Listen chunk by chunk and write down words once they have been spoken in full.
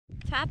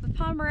top of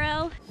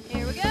Pomerelle.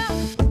 Here we go.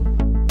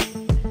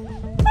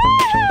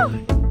 Woo!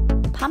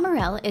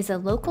 Pomerelle is a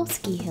local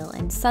ski hill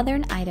in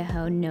southern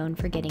Idaho known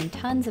for getting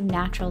tons of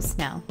natural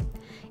snow.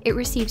 It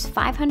receives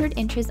 500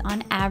 inches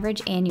on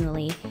average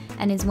annually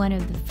and is one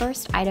of the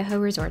first Idaho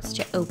resorts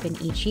to open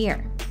each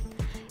year.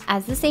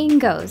 As the saying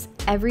goes,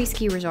 every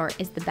ski resort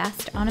is the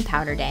best on a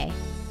powder day,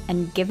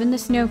 and given the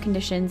snow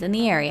conditions in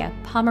the area,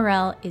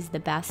 Pomerelle is the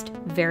best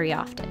very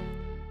often.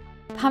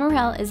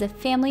 Pomerelle is a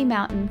family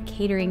mountain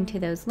catering to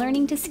those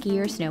learning to ski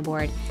or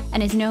snowboard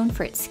and is known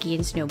for its ski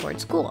and snowboard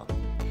school.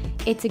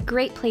 It's a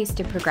great place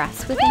to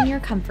progress within your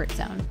comfort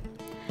zone.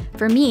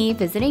 For me,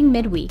 visiting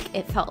midweek,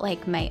 it felt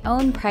like my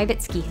own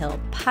private ski hill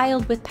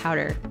piled with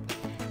powder.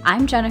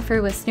 I'm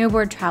Jennifer with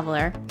Snowboard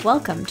Traveler.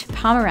 Welcome to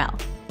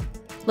Pomerelle.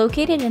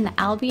 Located in the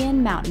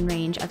Albion mountain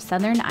range of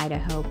southern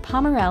Idaho,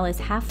 Pomerelle is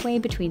halfway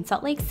between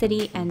Salt Lake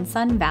City and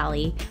Sun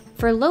Valley.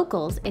 For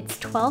locals, it's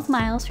 12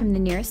 miles from the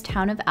nearest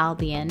town of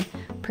Albion.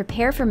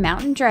 Prepare for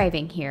mountain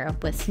driving here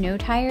with snow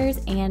tires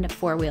and a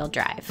four-wheel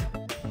drive.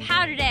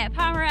 Powder day at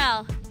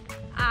Pomerelle.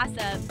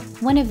 Awesome.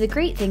 One of the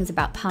great things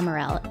about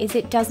Pomerelle is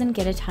it doesn't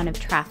get a ton of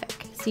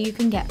traffic, so you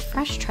can get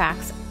fresh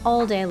tracks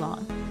all day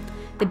long.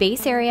 The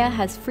base area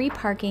has free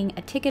parking,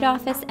 a ticket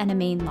office, and a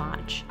main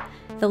lodge.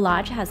 The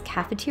lodge has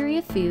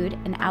cafeteria food,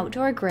 an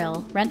outdoor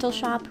grill, rental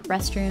shop,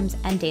 restrooms,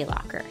 and day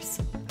lockers.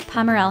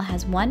 Pomerelle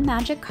has one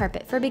magic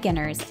carpet for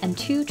beginners and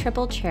 2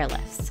 triple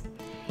chairlifts.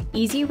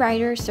 Easy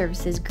Rider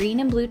services green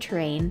and blue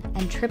terrain,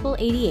 and Triple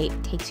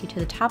 88 takes you to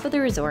the top of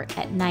the resort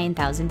at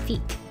 9,000 feet.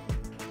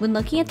 When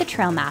looking at the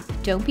trail map,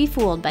 don't be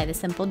fooled by the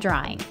simple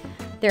drawing.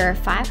 There are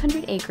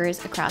 500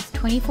 acres across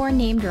 24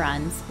 named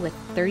runs with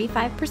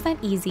 35%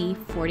 easy,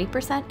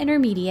 40%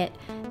 intermediate,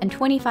 and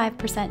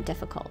 25%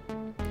 difficult.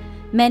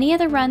 Many of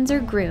the runs are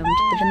groomed,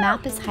 but the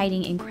map is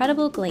hiding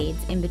incredible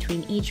glades in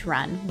between each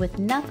run with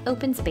enough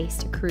open space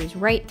to cruise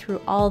right through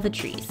all the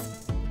trees.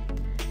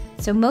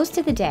 So most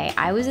of the day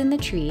I was in the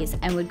trees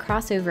and would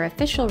cross over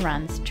official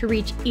runs to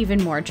reach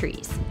even more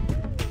trees.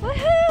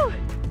 Woohoo!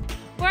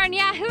 We're on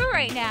Yahoo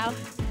right now.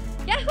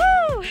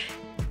 Yahoo!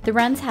 The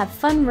runs have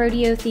fun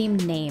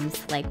rodeo-themed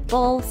names like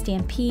Bull,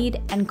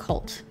 Stampede, and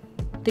Colt.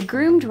 The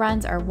groomed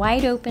runs are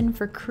wide open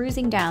for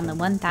cruising down the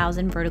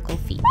 1,000 vertical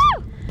feet.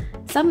 Woo!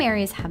 Some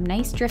areas have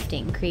nice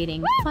drifting,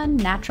 creating fun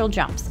natural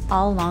jumps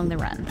all along the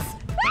runs.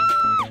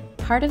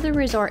 Part of the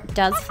resort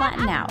does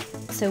flatten out,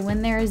 so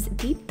when there's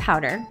deep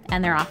powder,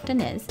 and there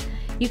often is,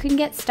 you can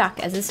get stuck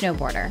as a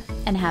snowboarder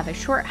and have a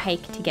short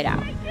hike to get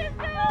out.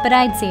 But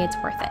I'd say it's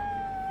worth it.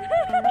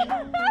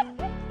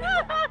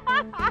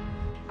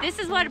 This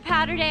is what a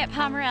powder day at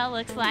Pomerelle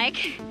looks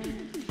like.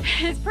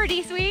 It's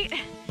pretty sweet.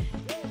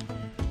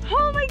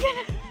 Oh my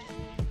goodness.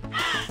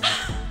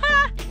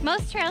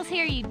 Most trails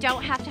here you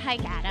don't have to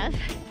hike out of,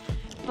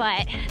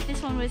 but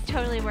this one was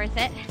totally worth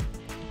it.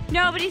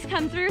 Nobody's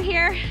come through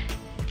here.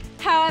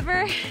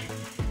 However,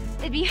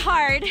 it'd be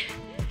hard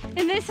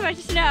in this much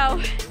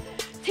snow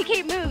to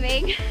keep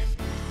moving,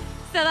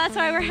 so that's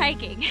why we're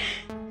hiking.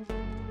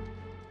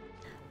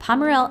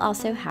 Pomerelle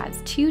also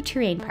has 2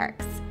 terrain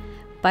parks.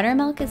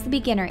 Buttermilk is the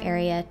beginner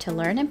area to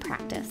learn and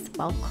practice,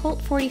 while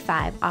Colt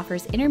 45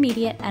 offers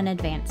intermediate and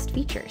advanced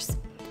features.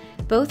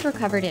 Both were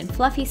covered in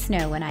fluffy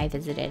snow when I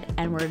visited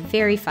and were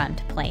very fun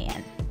to play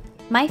in.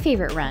 My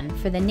favorite run,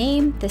 for the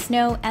name, the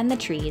snow, and the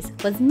trees,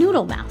 was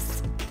Noodle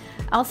Mouse,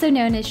 also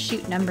known as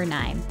chute number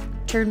 9.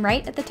 Turn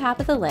right at the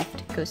top of the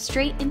lift, go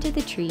straight into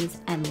the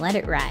trees, and let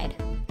it ride.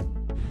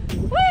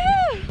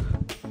 Woohoo!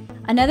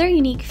 Another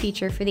unique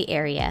feature for the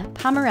area,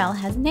 Pomerelle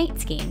has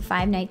night skiing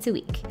 5 nights a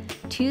week,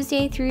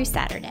 Tuesday through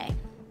Saturday.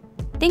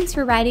 Thanks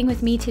for riding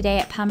with me today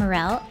at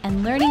Pomerelle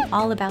and learning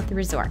all about the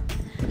resort.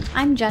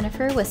 I'm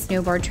Jennifer with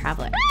Snowboard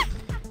Traveler.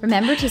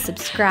 Remember to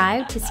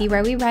subscribe to see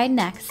where we ride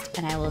next,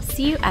 and I will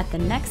see you at the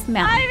next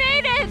mountain. I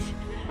made it!